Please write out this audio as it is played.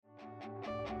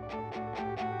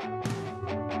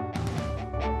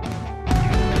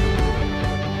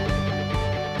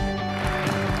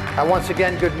Once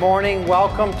again, good morning.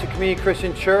 Welcome to Community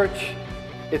Christian Church.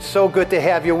 It's so good to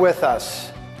have you with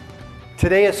us.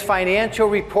 Today is Financial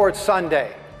Report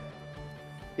Sunday.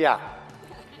 Yeah,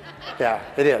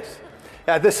 it is.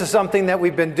 This is something that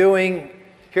we've been doing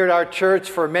here at our church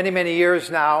for many, many years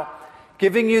now,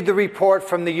 giving you the report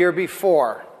from the year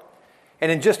before.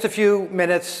 And in just a few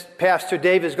minutes, Pastor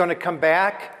Dave is going to come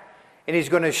back and he's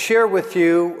going to share with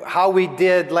you how we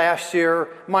did last year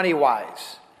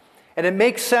money-wise. And it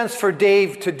makes sense for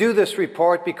Dave to do this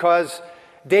report because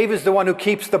Dave is the one who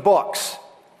keeps the books.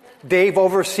 Dave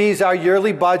oversees our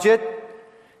yearly budget.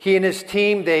 He and his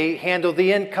team, they handle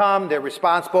the income. They're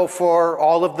responsible for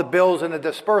all of the bills and the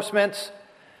disbursements.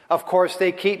 Of course,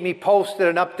 they keep me posted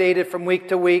and updated from week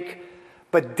to week.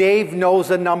 But Dave knows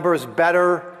the numbers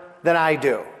better than I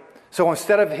do. So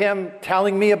instead of him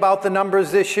telling me about the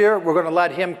numbers this year, we're going to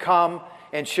let him come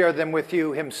and share them with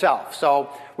you himself. So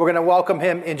we're going to welcome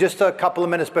him in just a couple of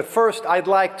minutes. But first, I'd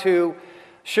like to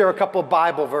share a couple of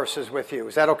Bible verses with you.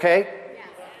 Is that okay? Yes.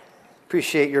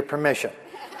 Appreciate your permission.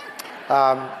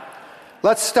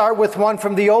 Let's start with one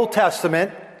from the Old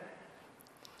Testament.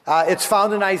 It's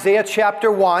found in Isaiah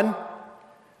chapter 1,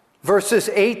 verses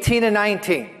 18 and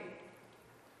 19.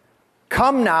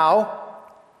 Come now,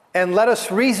 and let us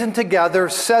reason together,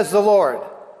 says the Lord.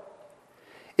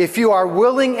 If you are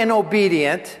willing and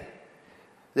obedient,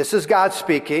 this is God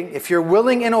speaking, if you're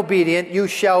willing and obedient, you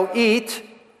shall eat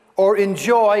or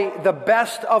enjoy the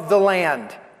best of the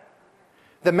land.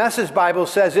 The Message Bible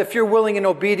says if you're willing and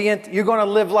obedient, you're going to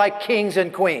live like kings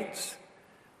and queens.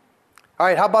 All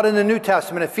right, how about in the New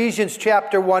Testament? Ephesians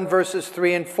chapter 1, verses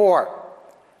 3 and 4.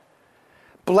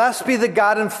 Blessed be the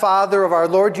God and Father of our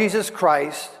Lord Jesus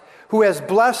Christ, who has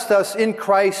blessed us in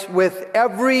Christ with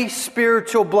every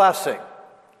spiritual blessing.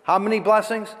 How many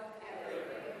blessings?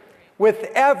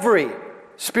 With every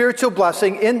spiritual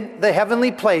blessing in the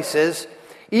heavenly places,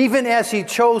 even as he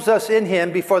chose us in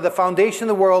him before the foundation of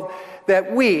the world,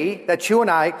 that you and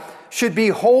I, should be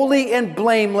holy and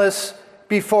blameless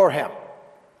before him.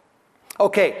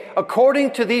 Okay,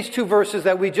 according to these two verses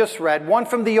that we just read, one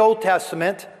from the Old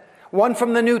Testament, one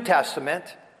from the New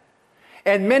Testament,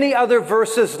 and many other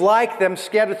verses like them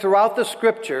scattered throughout the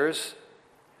scriptures,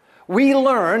 we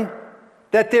learn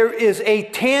that there is a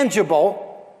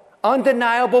tangible,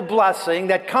 undeniable blessing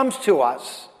that comes to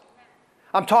us.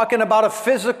 I'm talking about a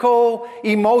physical,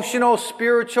 emotional,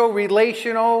 spiritual,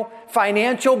 relational,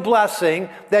 financial blessing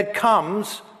that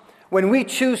comes when we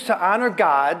choose to honor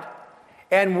God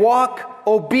and walk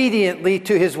obediently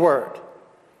to his word.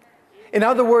 In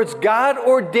other words,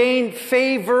 God-ordained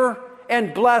favor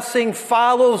and blessing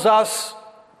follows us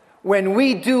when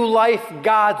we do life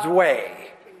God's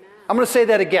way. I'm going to say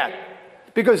that again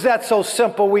because that's so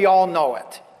simple we all know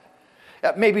it.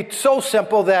 Maybe so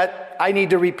simple that I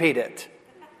need to repeat it.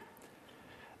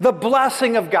 The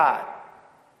blessing of God,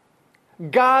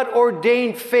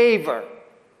 God-ordained favor,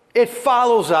 it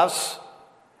follows us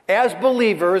as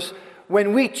believers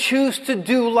when we choose to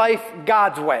do life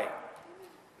God's way.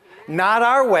 Not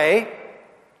our way,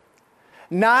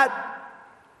 not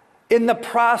in the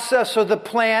process or the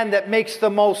plan that makes the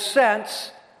most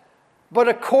sense, but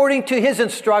according to his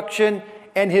instruction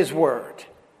and his word.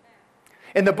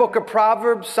 In the book of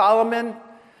Proverbs,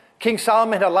 King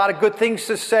Solomon had a lot of good things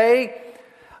to say.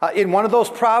 In one of those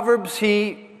Proverbs,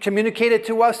 he communicated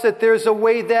to us that there's a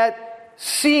way that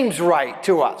seems right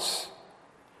to us.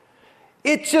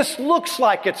 It just looks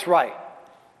like it's right.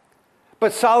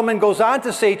 But Solomon goes on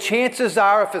to say, chances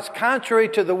are, if it's contrary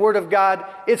to the word of God,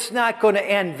 it's not going to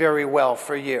end very well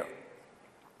for you.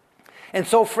 And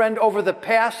so, friend, over the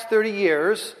past 30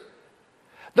 years,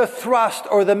 the thrust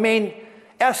or the main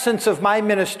essence of my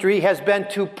ministry has been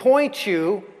to point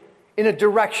you in a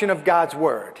direction of God's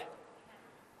word.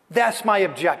 That's my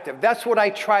objective. That's what I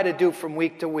try to do from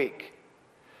week to week.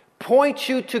 Point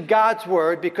you to God's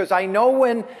word, because I know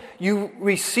when you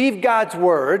receive God's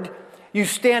word, you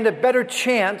stand a better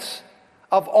chance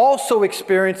of also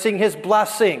experiencing his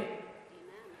blessing.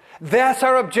 That's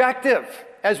our objective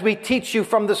as we teach you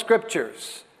from the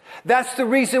scriptures. That's the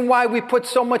reason why we put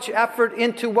so much effort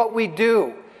into what we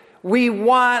do. We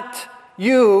want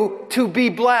you to be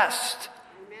blessed.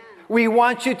 We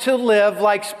want you to live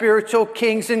like spiritual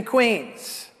kings and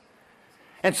queens.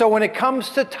 And so when it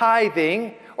comes to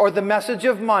tithing or the message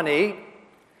of money,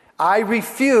 I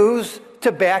refuse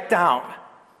to back down.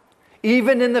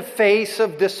 Even in the face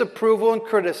of disapproval and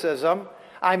criticism,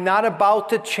 I'm not about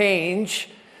to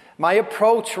change my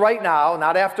approach right now,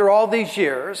 not after all these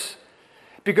years,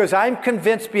 because I'm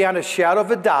convinced beyond a shadow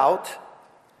of a doubt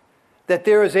that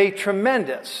there is a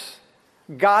tremendous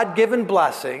God-given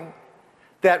blessing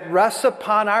that rests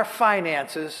upon our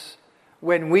finances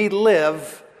when we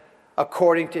live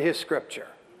according to His Scripture.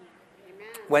 Amen.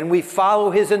 When we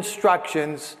follow His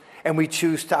instructions and we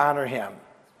choose to honor Him.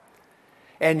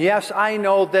 And yes, I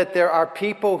know that there are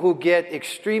people who get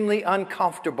extremely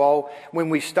uncomfortable when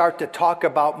we start to talk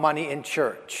about money in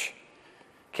church.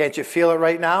 Can't you feel it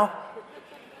right now?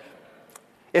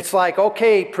 It's like,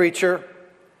 okay, preacher,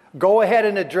 go ahead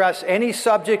and address any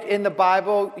subject in the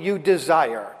Bible you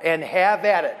desire and have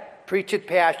at it. Preach it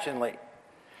passionately.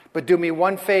 But do me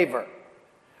one favor.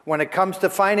 When it comes to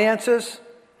finances,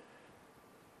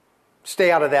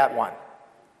 stay out of that one.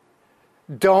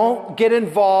 Don't get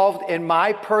involved in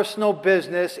my personal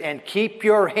business and keep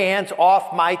your hands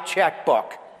off my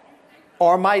checkbook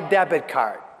or my debit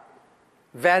card,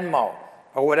 Venmo,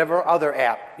 or whatever other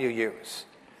app you use.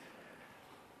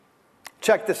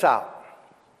 Check this out.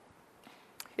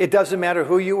 It doesn't matter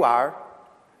who you are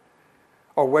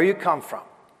or where you come from.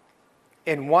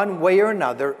 In one way or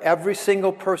another, every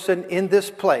single person in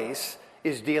this place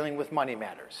is dealing with money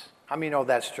matters. How many know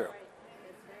that's true?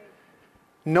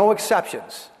 No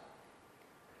exceptions.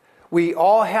 We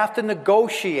all have to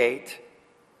negotiate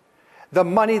the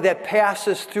money that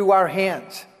passes through our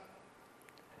hands.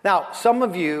 Now, some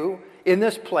of you in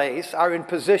this place are in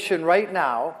position right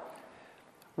now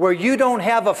where you don't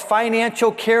have a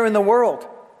financial care in the world.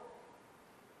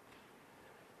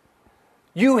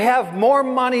 You have more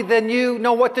money than you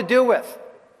know what to do with.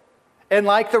 And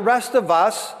like the rest of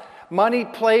us, money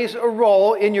plays a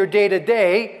role in your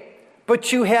day-to-day,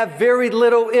 but you have very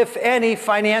little, if any,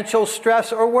 financial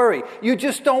stress or worry. You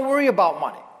just don't worry about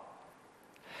money.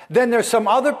 Then there's some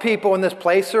other people in this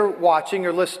place or watching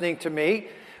or listening to me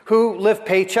who live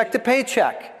paycheck to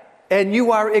paycheck. And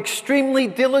you are extremely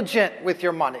diligent with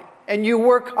your money. And you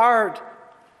work hard.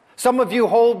 Some of you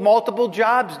hold multiple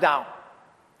jobs down.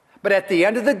 But at the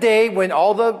end of the day, when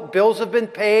all the bills have been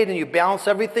paid and you balance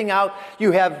everything out,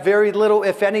 you have very little,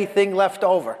 if anything, left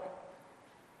over.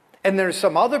 And there's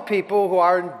some other people who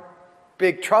are in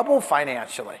big trouble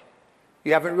financially.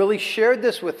 You haven't really shared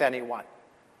this with anyone.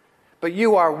 But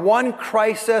you are one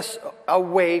crisis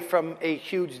away from a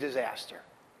huge disaster.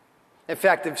 In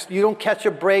fact, if you don't catch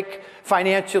a break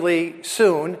financially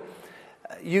soon,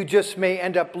 you just may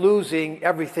end up losing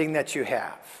everything that you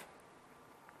have.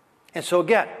 And so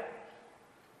again,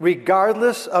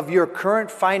 regardless of your current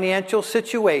financial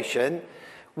situation,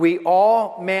 we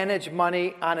all manage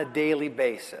money on a daily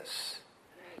basis.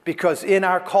 Because in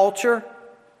our culture,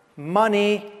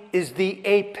 money is the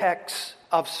apex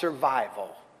of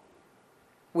survival.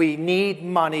 We need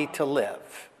money to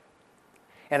live.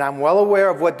 And I'm well aware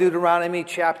of what Deuteronomy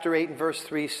chapter 8 and verse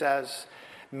 3 says.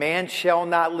 Man shall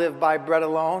not live by bread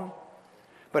alone.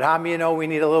 But how many of you know we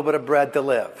need a little bit of bread to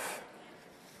live?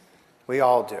 We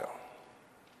all do.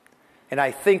 And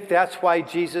I think that's why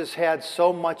Jesus had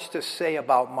so much to say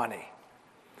about money.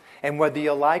 And whether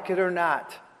you like it or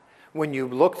not, when you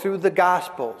look through the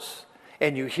Gospels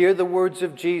and you hear the words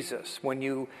of Jesus, when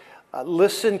you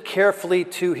listen carefully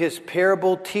to his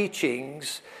parable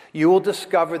teachings, you will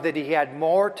discover that he had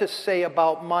more to say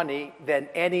about money than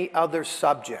any other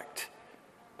subject.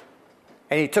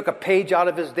 And he took a page out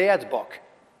of his dad's book,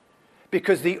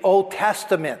 because the Old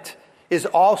Testament is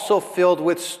also filled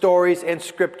with stories and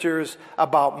scriptures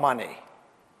about money.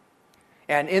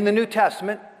 And in the New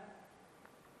Testament,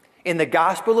 in the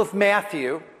Gospel of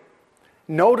Matthew,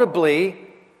 notably,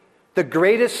 the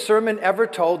greatest sermon ever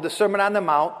told, the Sermon on the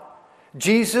Mount,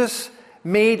 Jesus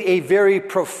made a very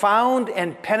profound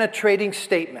and penetrating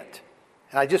statement.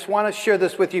 And I just want to share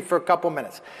this with you for a couple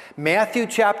minutes. Matthew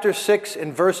chapter 6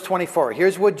 and verse 24.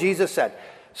 Here's what Jesus said.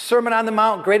 Sermon on the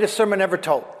Mount, greatest sermon ever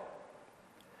told.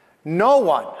 No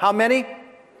one, how many?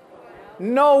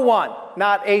 No one,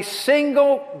 not a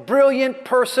single brilliant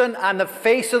person on the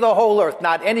face of the whole earth,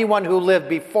 not anyone who lived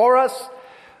before us,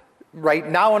 right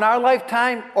now in our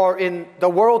lifetime, or in the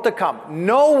world to come.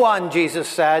 No one, Jesus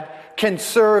said, can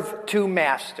serve two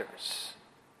masters.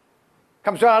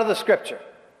 Comes right out of the scripture.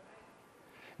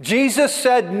 Jesus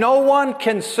said no one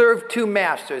can serve two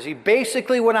masters. He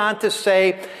basically went on to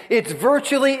say it's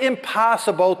virtually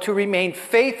impossible to remain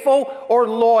faithful or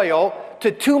loyal to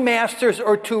two masters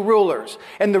or two rulers.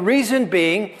 And the reason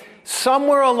being,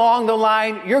 somewhere along the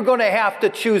line, you're going to have to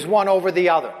choose one over the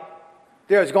other.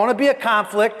 There's going to be a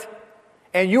conflict,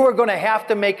 and you are going to have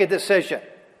to make a decision.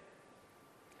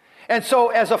 And so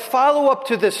as a follow-up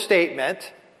to this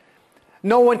statement,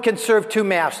 no one can serve two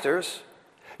masters,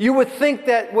 you would think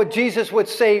that what Jesus would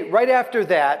say right after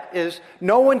that is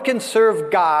no one can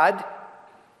serve God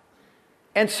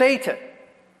and Satan.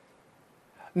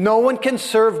 No one can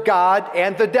serve God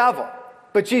and the devil.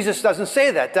 But Jesus doesn't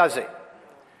say that, does he?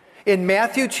 In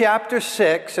Matthew chapter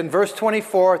 6 and verse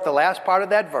 24, at the last part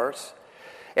of that verse,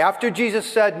 after Jesus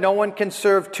said no one can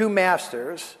serve two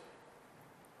masters,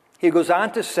 he goes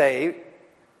on to say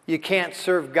you can't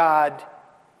serve God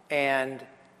and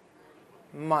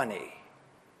money.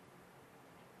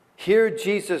 Here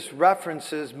Jesus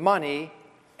references money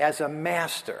as a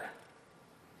master.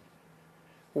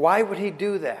 Why would he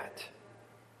do that?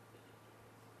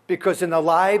 Because in the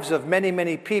lives of many,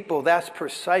 many people, that's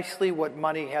precisely what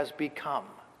money has become.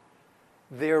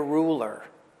 Their ruler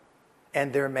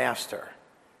and their master.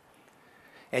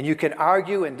 And you can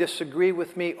argue and disagree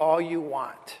with me all you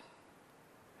want.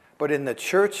 But in the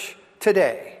church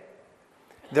today,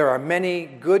 there are many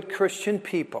good Christian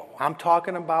people. I'm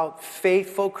talking about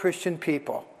faithful Christian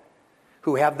people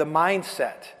who have the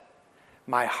mindset,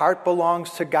 my heart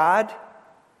belongs to God,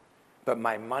 but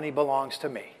my money belongs to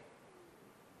me.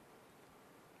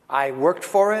 I worked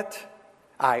for it.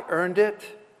 I earned it.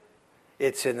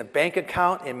 It's in the bank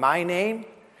account in my name.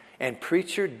 And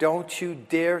preacher, don't you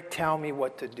dare tell me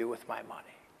what to do with my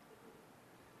money.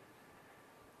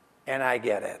 And I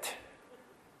get it.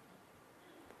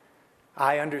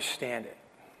 I understand it.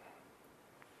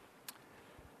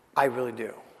 I really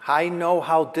do. I know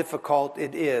how difficult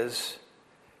it is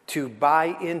to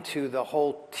buy into the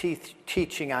whole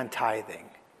teaching on tithing.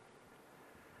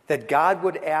 That God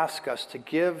would ask us to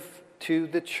give to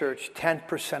the church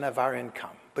 10% of our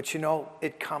income. But you know,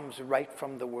 it comes right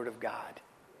from the Word of God.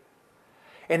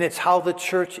 And it's how the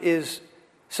church is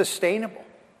sustainable.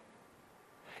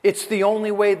 It's the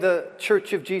only way the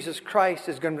Church of Jesus Christ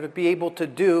is going to be able to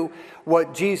do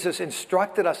what Jesus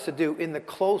instructed us to do in the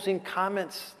closing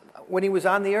comments when he was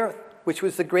on the earth, which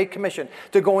was the Great Commission,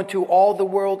 to go into all the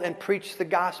world and preach the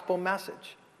gospel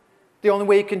message. The only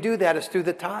way you can do that is through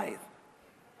the tithe.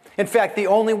 In fact, the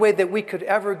only way that we could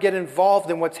ever get involved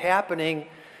in what's happening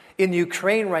in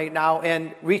Ukraine right now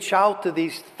and reach out to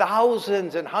these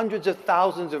thousands and hundreds of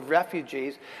thousands of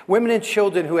refugees, women and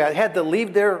children who had to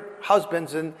leave their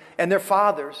husbands and their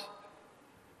fathers,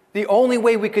 the only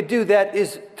way we could do that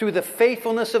is through the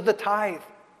faithfulness of the tithe.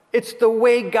 It's the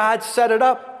way God set it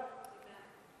up.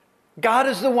 God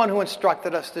is the one who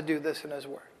instructed us to do this in his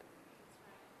word.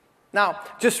 Now,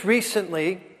 just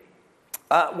recently,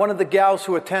 one of the gals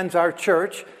who attends our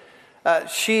church,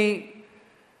 she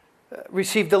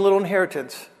received a little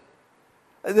inheritance.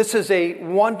 This is a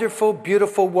wonderful,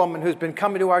 beautiful woman who's been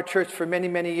coming to our church for many,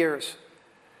 many years.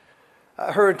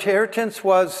 Her inheritance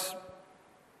was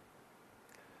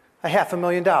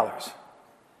 $500,000. It's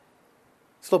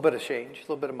a little bit of change, a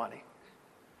little bit of money.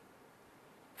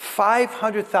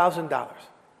 $500,000.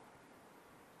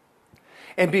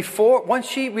 And once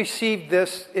she received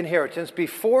this inheritance,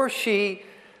 before she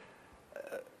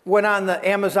went on the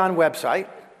Amazon website,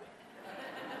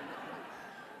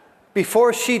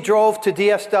 before she drove to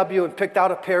DSW and picked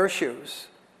out a pair of shoes,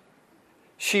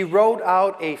 she wrote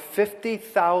out a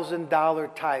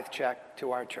 $50,000 tithe check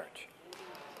to our church.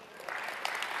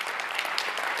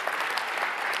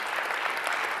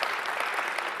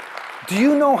 Do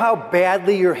you know how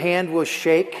badly your hand will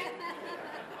shake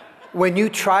when you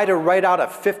try to write out a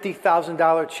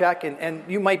 $50,000 check? And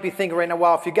you might be thinking right now,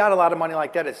 well, if you got a lot of money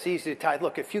like that, it's easy to tithe.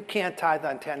 Look, if you can't tithe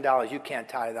on $10, you can't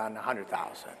tithe on $100,000.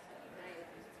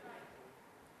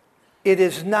 It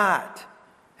is not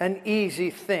an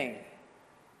easy thing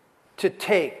to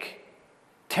take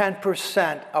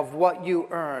 10% of what you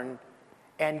earn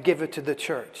and give it to the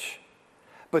church.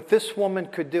 But this woman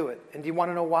could do it. And do you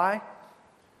want to know why?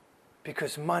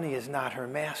 Because money is not her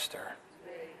master.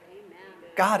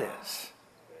 God is.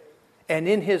 And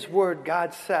in his word,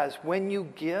 God says, when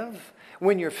you give,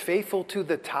 when you're faithful to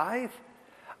the tithe,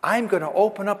 I'm going to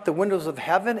open up the windows of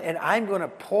heaven and I'm going to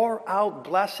pour out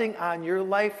blessing on your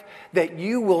life that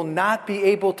you will not be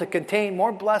able to contain,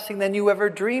 more blessing than you ever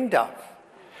dreamed of.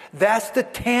 That's the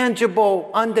tangible,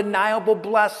 undeniable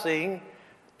blessing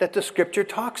that the scripture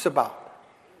talks about.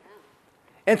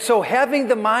 And so having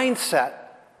the mindset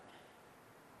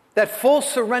that full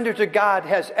surrender to God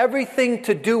has everything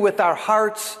to do with our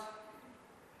hearts,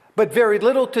 but very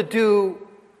little to do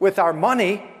with our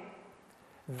money,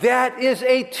 that is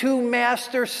a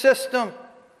two-master system.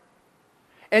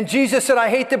 And Jesus said, I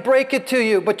hate to break it to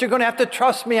you, but you're going to have to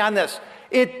trust me on this.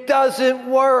 It doesn't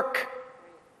work.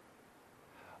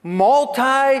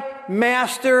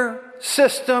 Multi-master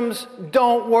systems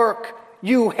don't work.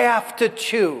 You have to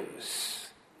choose.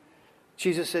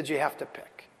 Jesus said you have to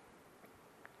pick.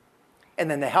 And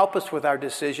then to help us with our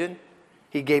decision,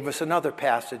 he gave us another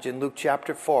passage in Luke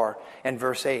chapter 4 and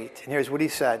verse 8. And here's what he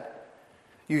said.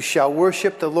 You shall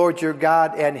worship the Lord your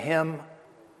God, and him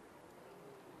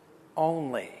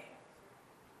only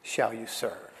shall you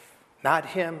serve. Not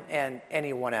him and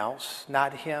anyone else,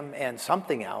 not him and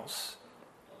something else,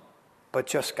 but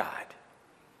just God.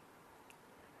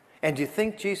 And do you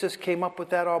think Jesus came up with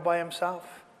that all by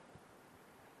himself?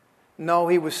 No,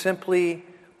 he was simply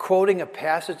quoting a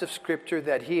passage of Scripture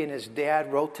that he and his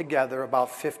dad wrote together about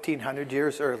 1,500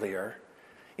 years earlier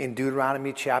in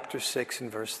Deuteronomy chapter 6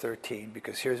 and verse 13,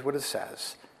 because here's what it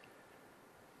says.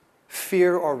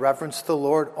 Fear or reverence the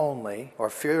Lord only, or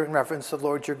fear and reverence the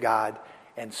Lord your God,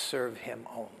 and serve him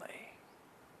only.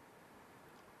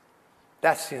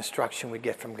 That's the instruction we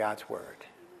get from God's word.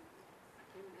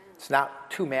 It's not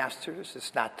two masters,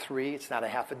 it's not three, it's not a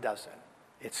half a dozen.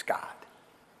 It's God.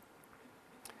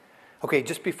 Okay,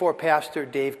 just before Pastor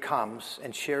Dave comes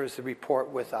and shares the report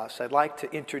with us, I'd like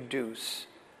to introduce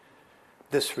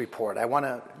this report. I want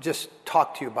to just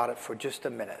talk to you about it for just a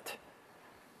minute.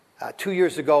 2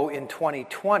 years ago in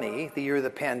 2020, the year of the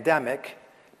pandemic,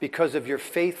 because of your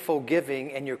faithful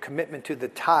giving and your commitment to the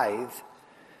tithe,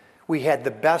 we had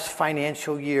the best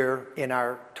financial year in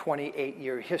our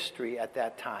 28-year history at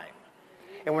that time.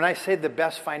 And when I say the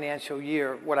best financial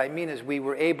year, what I mean is we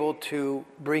were able to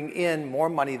bring in more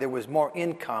money. There was more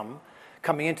income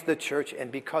coming into the church,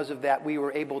 and because of that, we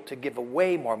were able to give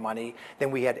away more money than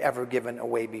we had ever given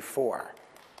away before.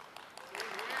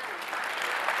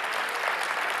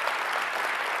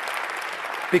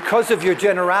 Because of your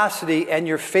generosity and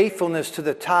your faithfulness to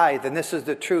the tithe, and this is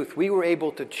the truth, we were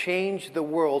able to change the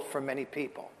world for many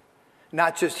people.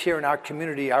 Not just here in our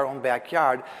community, our own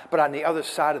backyard, but on the other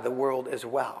side of the world as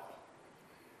well.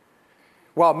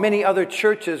 While many other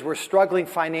churches were struggling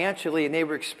financially and they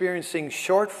were experiencing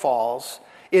shortfalls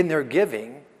in their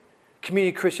giving,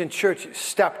 Community Christian Church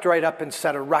stepped right up and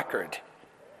set a record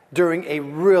during a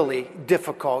really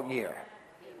difficult year.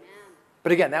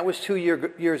 But again, that was 2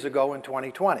 years ago in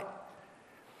 2020.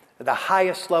 The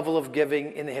highest level of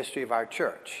giving in the history of our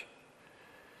church.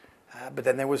 But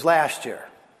then there was last year,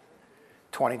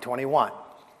 2021.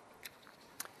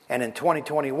 And in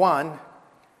 2021,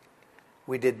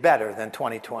 we did better than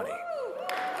 2020.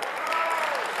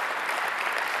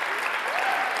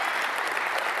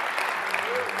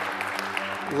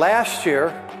 Last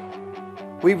year,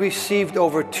 we received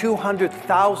over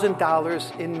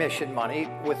 $200,000 in mission money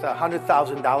with a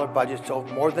 $100,000 budget, so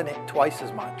more than twice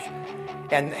as much,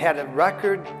 and had a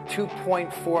record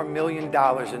 $2.4 million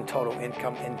in total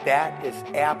income, and that is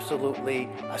absolutely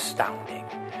astounding.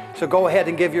 So go ahead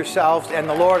and give yourselves and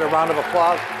the Lord a round of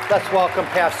applause. Let's welcome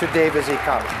Pastor Dave as he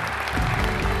comes.